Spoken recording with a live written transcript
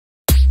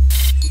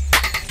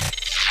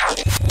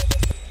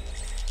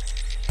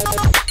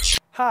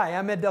Hi,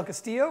 I'm Ed Del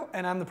Castillo,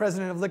 and I'm the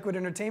president of Liquid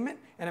Entertainment,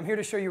 and I'm here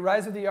to show you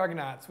Rise of the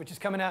Argonauts, which is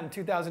coming out in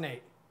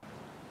 2008.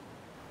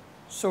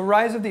 So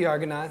Rise of the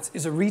Argonauts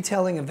is a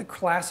retelling of the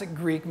classic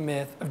Greek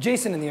myth of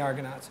Jason and the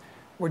Argonauts,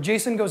 where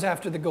Jason goes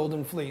after the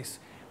Golden Fleece.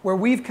 Where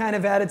we've kind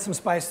of added some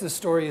spice to the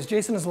story is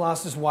Jason has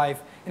lost his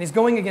wife, and he's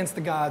going against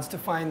the gods to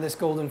find this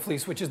Golden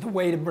Fleece, which is the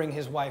way to bring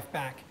his wife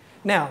back.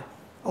 Now,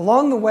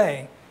 along the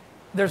way,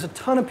 there's a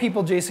ton of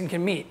people Jason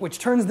can meet, which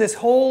turns this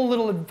whole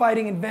little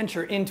fighting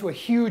adventure into a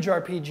huge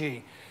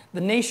RPG.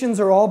 The nations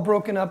are all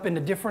broken up into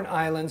different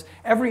islands.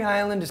 Every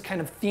island is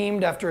kind of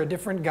themed after a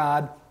different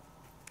god.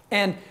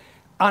 And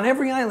on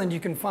every island you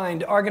can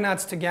find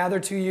Argonauts to gather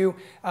to you.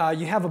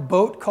 You have a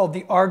boat called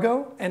the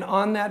Argo, and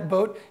on that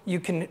boat you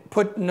can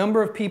put a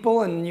number of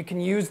people and you can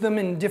use them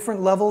in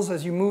different levels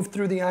as you move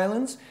through the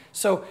islands.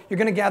 So you're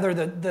going to gather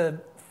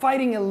the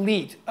fighting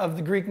elite of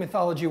the Greek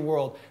mythology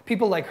world.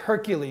 People like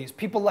Hercules,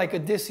 people like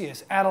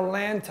Odysseus,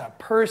 Atalanta,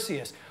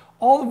 Perseus,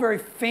 all the very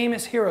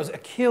famous heroes,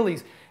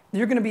 Achilles.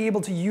 You're going to be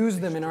able to use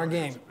them in our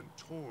game.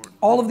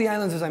 All of the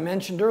islands, as I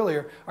mentioned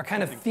earlier, are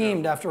kind of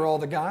themed after all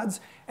the gods.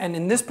 And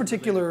in this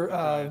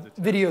particular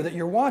video that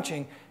you're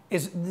watching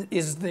is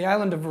the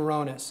island of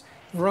Voronus.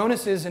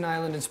 Voronus is an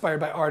island inspired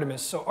by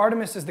Artemis. So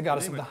Artemis is the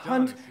goddess of the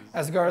hunt.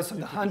 As the goddess of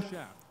the hunt,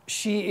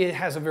 she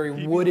has a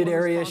very wooded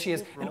area.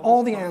 And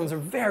all the islands are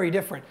very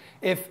different.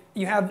 If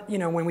you have,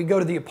 when we go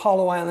to the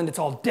Apollo Island, it's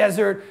all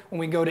desert. When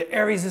we go to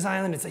Ares'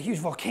 island, it's a huge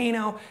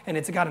volcano, and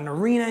it's got an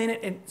arena in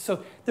it.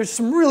 So there's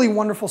some really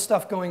wonderful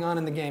stuff going on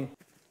in the game.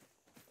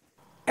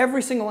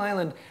 Every single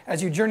island,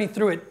 as you journey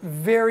through it,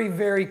 very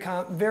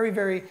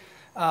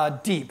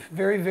deep,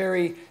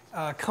 very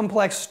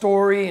complex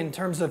story in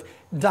terms of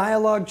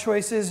dialogue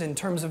choices, in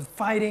terms of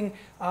fighting.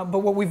 But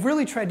what we've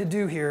really tried to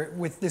do here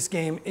with this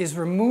game is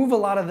remove a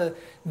lot of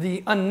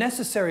the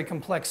unnecessary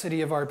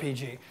complexity of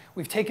RPG.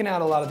 We've taken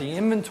out a lot of the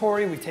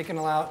inventory, we've taken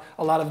out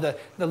a lot of the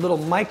little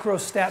micro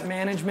stat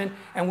management,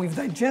 and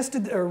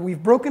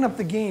we've broken up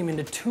the game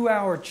into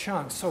 2-hour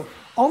chunks. So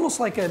almost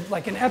like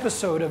an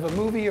episode of a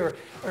movie or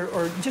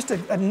just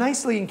a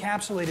nicely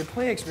encapsulated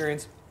play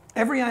experience.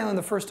 Every island,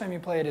 the first time you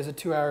play it, is a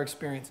 2-hour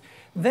experience.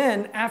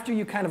 Then, after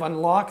you kind of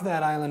unlock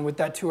that island with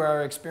that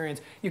 2-hour experience,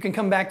 you can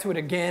come back to it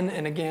again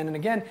and again and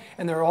again,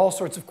 and there are all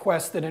sorts of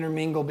quests that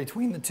intermingle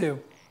between the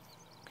two.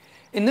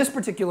 In this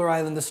particular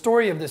island, the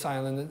story of this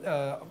island,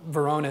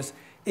 Voronus,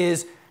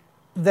 is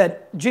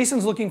that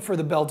Jason's looking for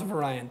the belt of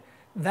Orion.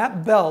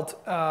 That belt,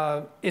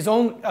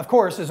 of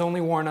course, is only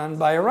worn on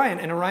by Orion,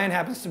 and Orion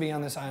happens to be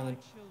on this island.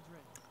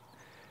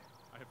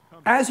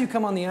 As you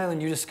come on the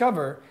island, you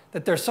discover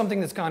that there's something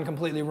that's gone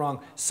completely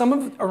wrong. Some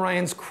of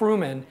Orion's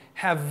crewmen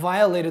have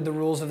violated the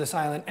rules of this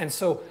island, and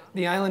so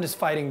the island is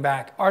fighting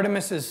back.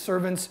 Artemis's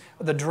servants,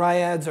 the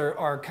Dryads,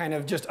 are kind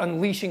of just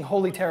unleashing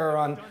holy terror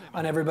on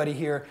everybody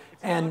here.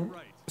 And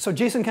so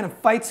Jason kind of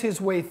fights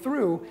his way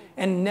through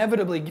and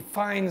inevitably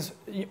finds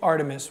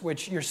Artemis,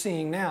 which you're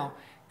seeing now,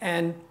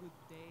 and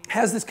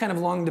has this kind of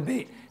long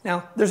debate.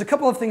 Now, there's a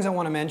couple of things I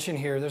want to mention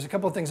here. There's a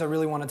couple of things I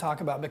really want to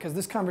talk about because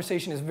this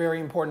conversation is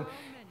very important.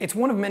 It's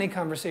one of many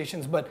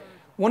conversations, but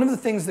one of the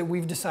things that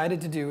we've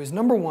decided to do is,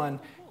 number one,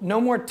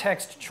 no more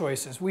text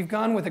choices. We've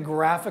gone with a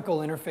graphical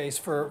interface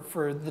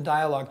for the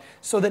dialogue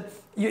so that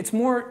it's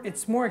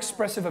more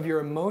expressive of your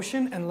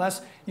emotion and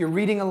less you're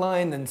reading a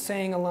line than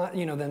saying a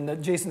line,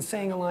 than Jason's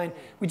saying a line.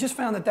 We just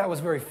found that was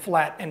very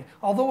flat, and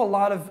although a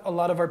lot of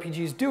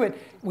RPGs do it,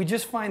 we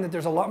just find that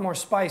there's a lot more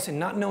spice in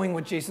not knowing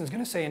what Jason's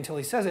going to say until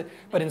he says it,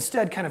 but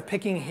instead kind of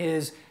picking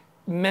his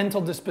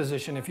mental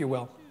disposition, if you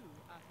will.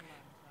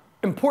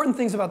 Important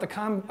things about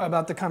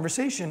the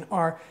conversation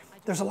are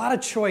there's a lot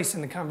of choice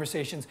in the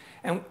conversations,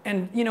 and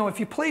if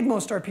you played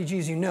most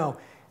RPGs,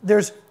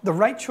 there's the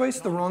right choice,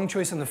 the wrong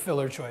choice, and the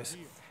filler choice.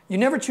 You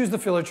never choose the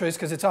filler choice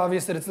because it's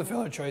obvious that it's the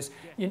filler choice,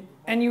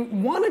 and you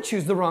want to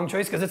choose the wrong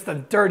choice because it's the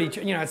dirty,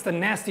 it's the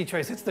nasty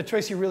choice, it's the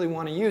choice you really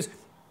want to use,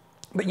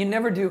 but you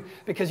never do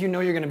because you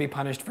know you're going to be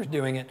punished for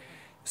doing it.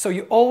 So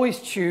you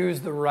always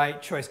choose the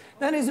right choice.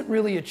 That isn't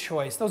really a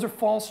choice. Those are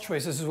false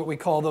choices, is what we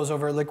call those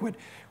over at Liquid.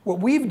 What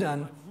we've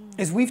done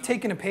is we've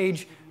taken a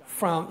page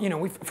from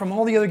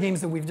all the other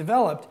games that we've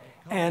developed,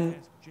 and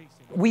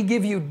we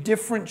give you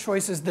different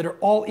choices that are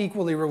all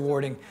equally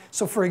rewarding.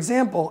 So for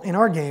example, in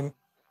our game,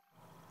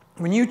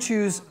 when you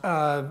choose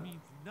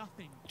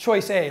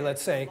choice A,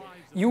 let's say,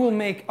 you will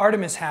make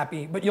Artemis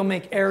happy, but you'll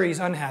make Ares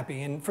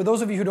unhappy. And for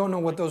those of you who don't know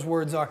what those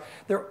words are,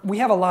 we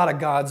have a lot of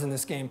gods in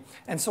this game.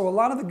 And so a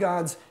lot of the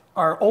gods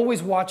are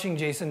always watching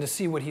Jason to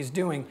see what he's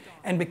doing.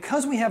 And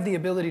because we have the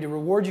ability to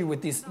reward you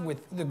with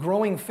the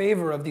growing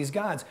favor of these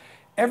gods,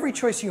 every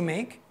choice you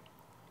make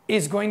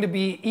is going to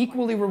be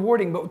equally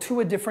rewarding, but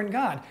to a different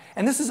god.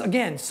 And this is,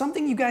 again,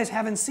 something you guys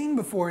haven't seen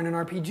before in an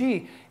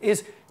RPG,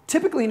 is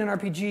typically in an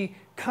RPG,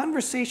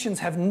 conversations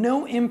have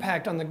no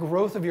impact on the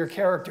growth of your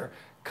character.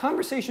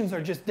 Conversations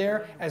are just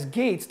there as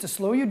gates to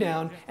slow you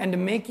down and to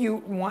make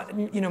you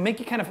make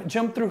you kind of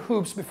jump through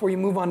hoops before you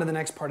move on to the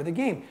next part of the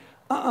game.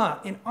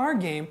 In our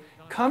game,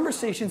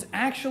 conversations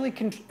actually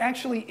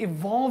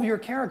evolve your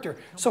character.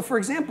 So for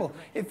example,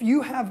 if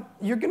you're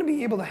going to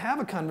be able to have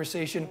a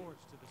conversation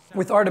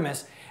with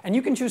Artemis, and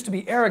you can choose to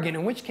be arrogant,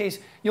 in which case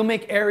you'll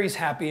make Ares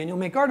happy and you'll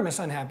make Artemis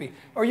unhappy.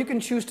 Or you can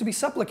choose to be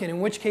supplicant, in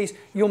which case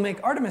you'll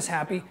make Artemis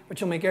happy, but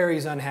you'll make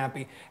Ares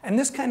unhappy. And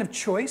this kind of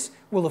choice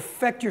will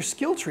affect your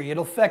skill tree.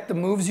 It'll affect the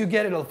moves you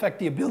get, it'll affect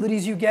the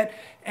abilities you get,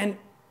 and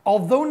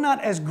although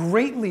not as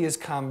greatly as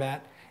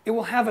combat, it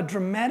will have a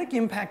dramatic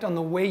impact on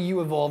the way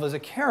you evolve as a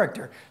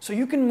character. So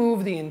you can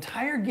move the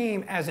entire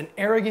game as an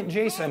arrogant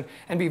Jason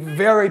and be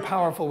very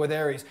powerful with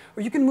Ares.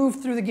 Or you can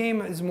move through the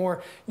game as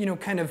more,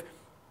 kind of,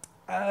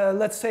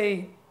 let's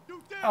say,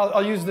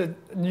 I'll use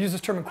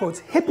this term in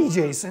quotes, hippie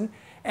Jason,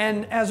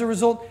 and as a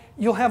result,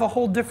 you'll have a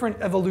whole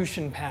different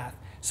evolution path.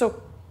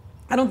 So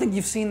I don't think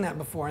you've seen that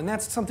before, and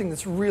that's something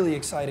that's really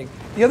exciting.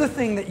 The other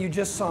thing that you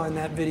just saw in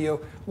that video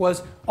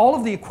was all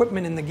of the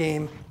equipment in the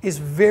game is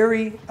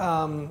very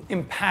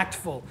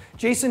impactful.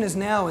 Jason is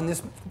now, in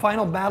this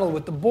final battle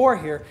with the boar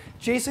here,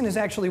 Jason is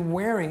actually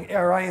wearing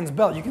Orion's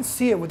belt. You can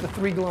see it with the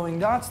 3 glowing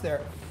dots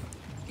there.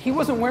 He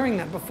wasn't wearing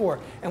that before,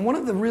 and one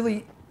of the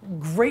really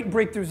great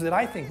breakthroughs that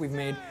I think we've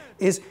made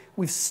is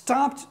we've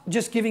stopped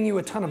just giving you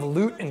a ton of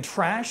loot and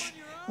trash.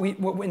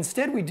 What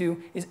instead we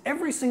do is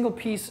every single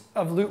piece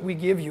of loot we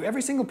give you,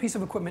 every single piece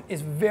of equipment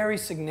is very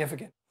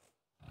significant.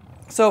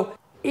 So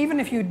even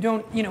if you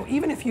don't,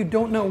 even if you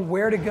don't know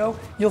where to go,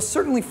 you'll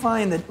certainly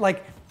find that,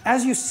 like,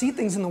 as you see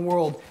things in the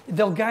world,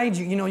 they'll guide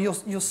you.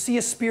 You'll see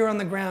a spear on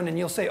the ground and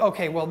you'll say,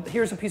 okay, well,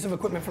 here's a piece of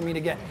equipment for me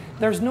to get.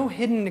 There's no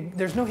hidden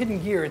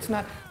gear. It's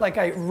not like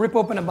I rip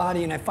open a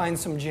body and I find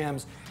some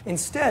gems.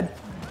 Instead,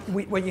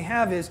 what you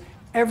have is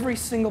every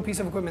single piece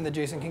of equipment that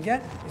Jason can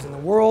get is in the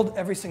world.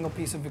 Every single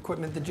piece of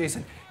equipment that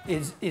Jason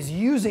is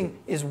using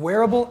is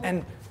wearable,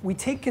 and we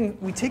take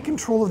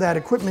control of that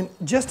equipment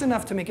just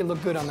enough to make it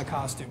look good on the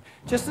costume,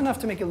 just enough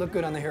to make it look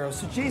good on the hero.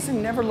 So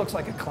Jason never looks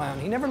like a clown.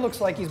 He never looks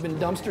like he's been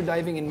dumpster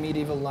diving in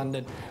medieval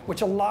London,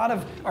 which a lot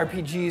of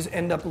RPGs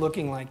end up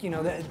looking like.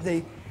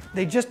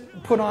 They just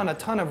put on a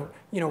ton of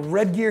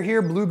red gear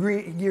here, blue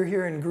gear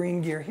here, and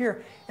green gear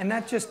here, and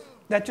that just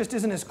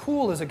isn't as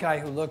cool as a guy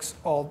who looks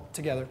all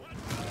together.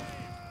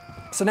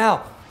 So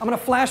now, I'm going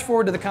to flash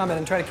forward to the combat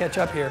and try to catch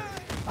up here.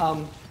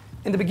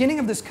 In the beginning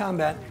of this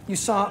combat, you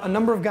saw a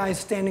number of guys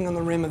standing on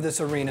the rim of this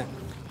arena.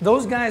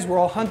 Those guys were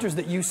all hunters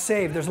that you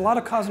saved. There's a lot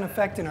of cause and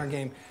effect in our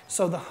game.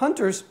 So the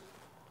hunters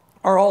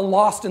are all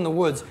lost in the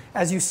woods.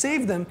 As you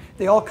save them,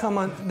 they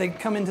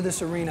come into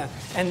this arena.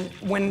 And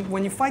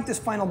when you fight this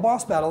final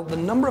boss battle, the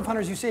number of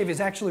hunters you save is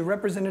actually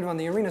representative on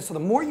the arena. So the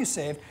more you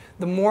save,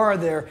 the more are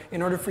there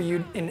in order for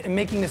you, in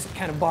making this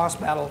kind of boss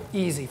battle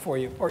easy for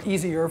you, or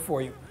easier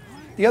for you.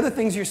 The other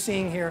things you're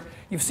seeing here,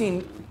 you've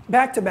seen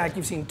back-to-back,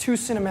 you've seen 2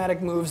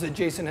 cinematic moves that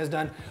Jason has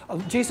done.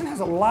 Jason has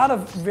a lot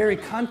of very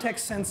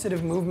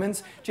context-sensitive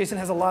movements. Jason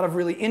has a lot of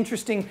really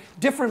interesting,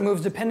 different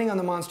moves depending on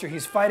the monster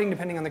he's fighting,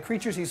 depending on the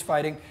creatures he's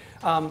fighting.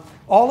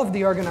 All of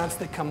the Argonauts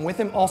that come with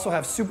him also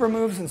have super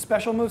moves and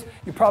special moves.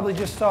 You probably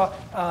just saw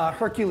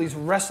Hercules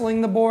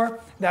wrestling the boar.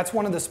 That's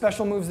one of the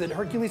special moves that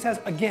Hercules has.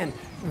 Again,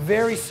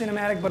 very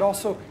cinematic, but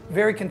also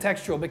very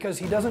contextual, because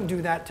he doesn't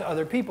do that to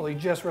other people. He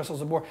just wrestles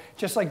the boar.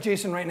 Just like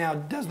Jason right now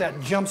does that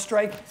jump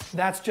strike,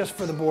 that's just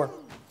for the boar.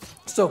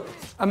 So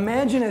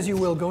imagine, as you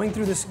will, going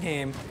through this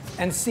game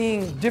and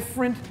seeing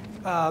different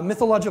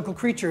mythological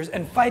creatures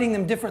and fighting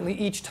them differently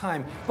each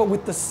time, but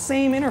with the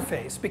same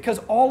interface, because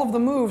all of the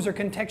moves are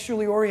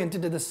contextually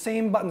oriented to the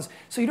same buttons.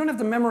 So you don't have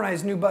to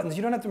memorize new buttons.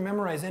 You don't have to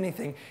memorize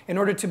anything in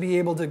order to be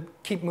able to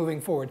keep moving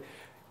forward.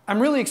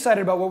 I'm really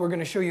excited about what we're going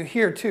to show you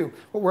here too.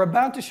 What we're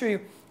about to show you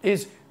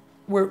is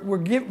we're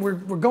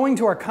going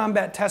to our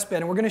combat test bed,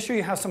 and we're going to show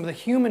you how some of the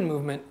human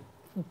movement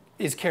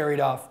is carried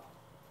off.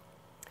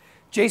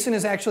 Jason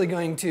is actually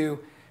going to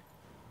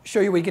show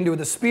you what he can do with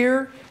a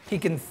spear. He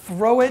can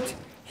throw it.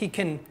 He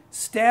can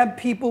stab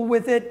people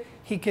with it.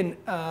 He can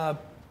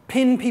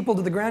pin people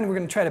to the ground. We're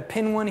going to try to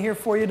pin one here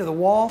for you to the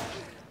wall.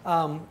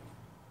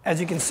 As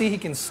you can see, he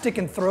can stick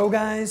and throw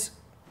guys.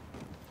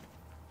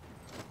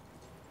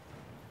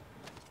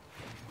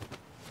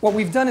 What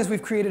we've done is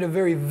we've created a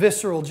very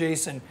visceral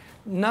Jason.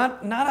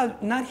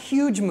 Not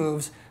huge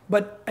moves,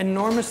 but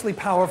enormously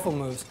powerful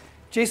moves.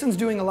 Jason's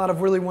doing a lot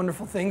of really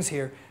wonderful things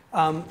here.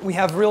 We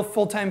have real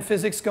full-time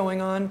physics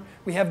going on.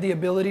 We have the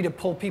ability to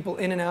pull people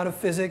in and out of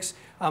physics.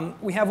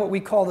 We have what we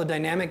call the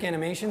dynamic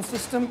animation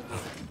system.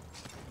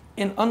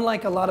 And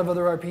unlike a lot of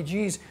other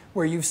RPGs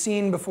where you've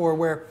seen before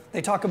where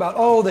they talk about,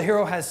 oh, the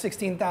hero has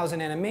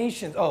 16,000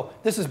 animations. Oh,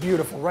 this is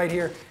beautiful. Right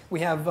here we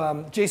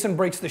have Jason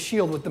breaks the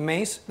shield with the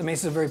mace. The mace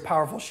is a very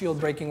powerful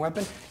shield-breaking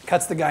weapon.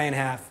 Cuts the guy in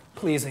half.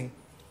 Pleasing.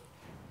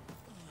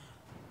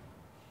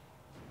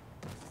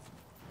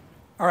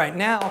 All right,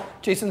 now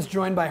Jason's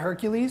joined by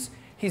Hercules.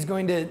 We're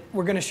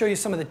going to show you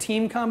some of the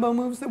team combo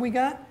moves that we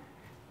got.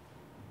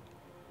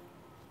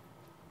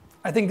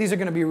 I think these are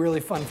going to be really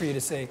fun for you to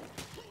see.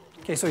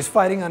 Okay, so he's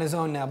fighting on his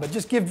own now, but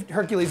just give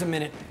Hercules a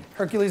minute.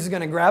 Hercules is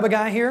going to grab a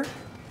guy here,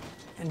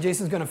 and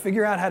Jason's going to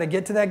figure out how to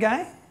get to that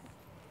guy,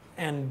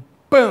 and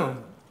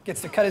boom,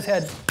 gets to cut his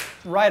head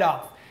right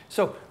off.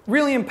 So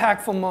really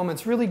impactful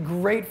moments, really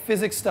great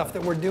physics stuff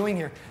that we're doing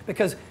here,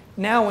 because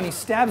now when he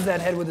stabs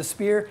that head with a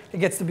spear, it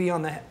gets to be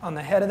on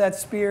the head of that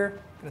spear.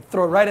 I'm going to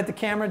throw it right at the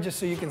camera just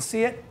so you can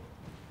see it.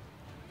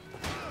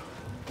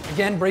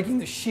 Again, breaking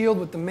the shield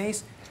with the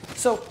mace.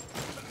 So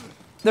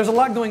there's a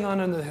lot going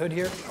on under the hood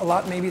here, a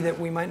lot maybe that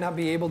we might not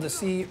be able to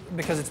see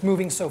because it's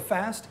moving so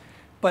fast,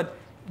 but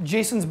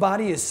Jason's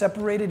body is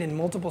separated in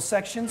multiple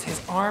sections.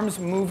 His arms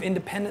move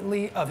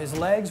independently of his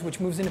legs, which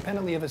moves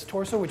independently of his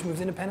torso, which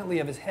moves independently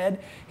of his head.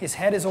 His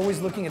head is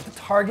always looking at the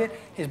target.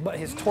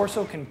 His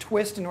torso can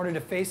twist in order to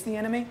face the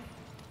enemy.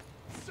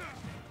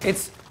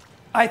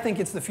 I think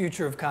it's the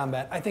future of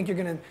combat. I think you're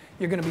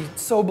gonna be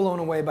so blown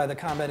away by the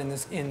combat in an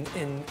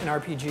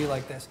RPG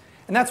like this.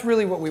 And that's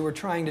really what we were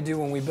trying to do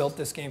when we built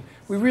this game.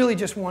 We really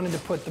just wanted to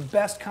put the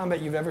best combat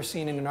you've ever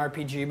seen in an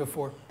RPG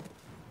before.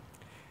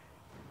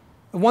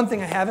 The one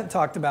thing I haven't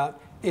talked about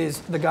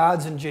is the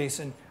gods in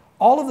Jason.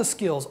 All of the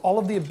skills, all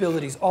of the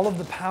abilities, all of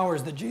the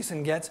powers that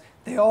Jason gets,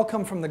 they all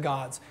come from the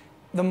gods.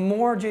 The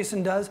more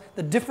Jason does,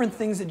 the different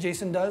things that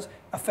Jason does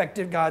affect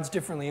gods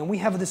differently. And we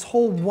have this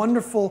whole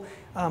wonderful,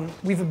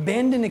 we've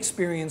abandoned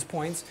experience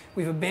points,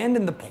 we've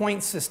abandoned the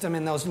point system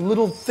and those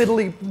little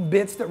fiddly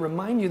bits that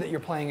remind you that you're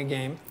playing a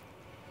game.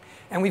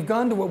 And we've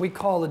gone to what we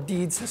call a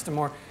deed system,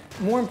 or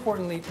more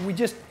importantly,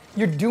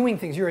 you're doing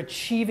things, you're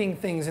achieving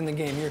things in the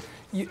game.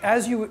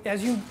 As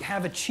you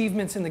have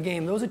achievements in the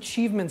game, those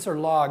achievements are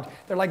logged.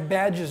 They're like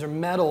badges or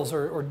medals,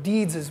 or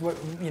deeds is what,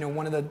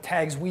 one of the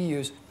tags we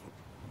use.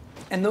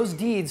 And those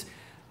deeds,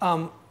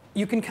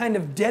 you can kind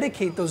of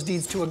dedicate those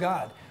deeds to a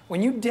god.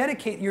 When you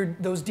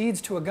dedicate those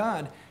deeds to a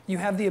god, you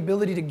have the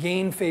ability to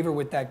gain favor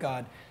with that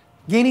god.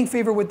 Gaining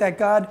favor with that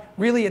god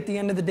really at the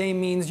end of the day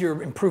means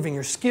you're improving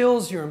your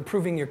skills, you're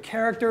improving your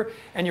character,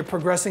 and you're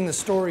progressing the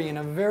story in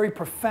a very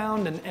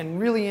profound and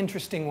really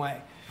interesting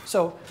way.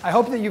 So I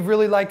hope that you've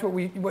really liked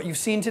what you've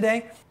seen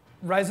today.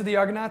 Rise of the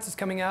Argonauts is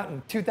coming out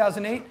in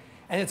 2008,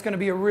 and it's going to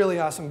be a really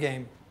awesome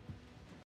game.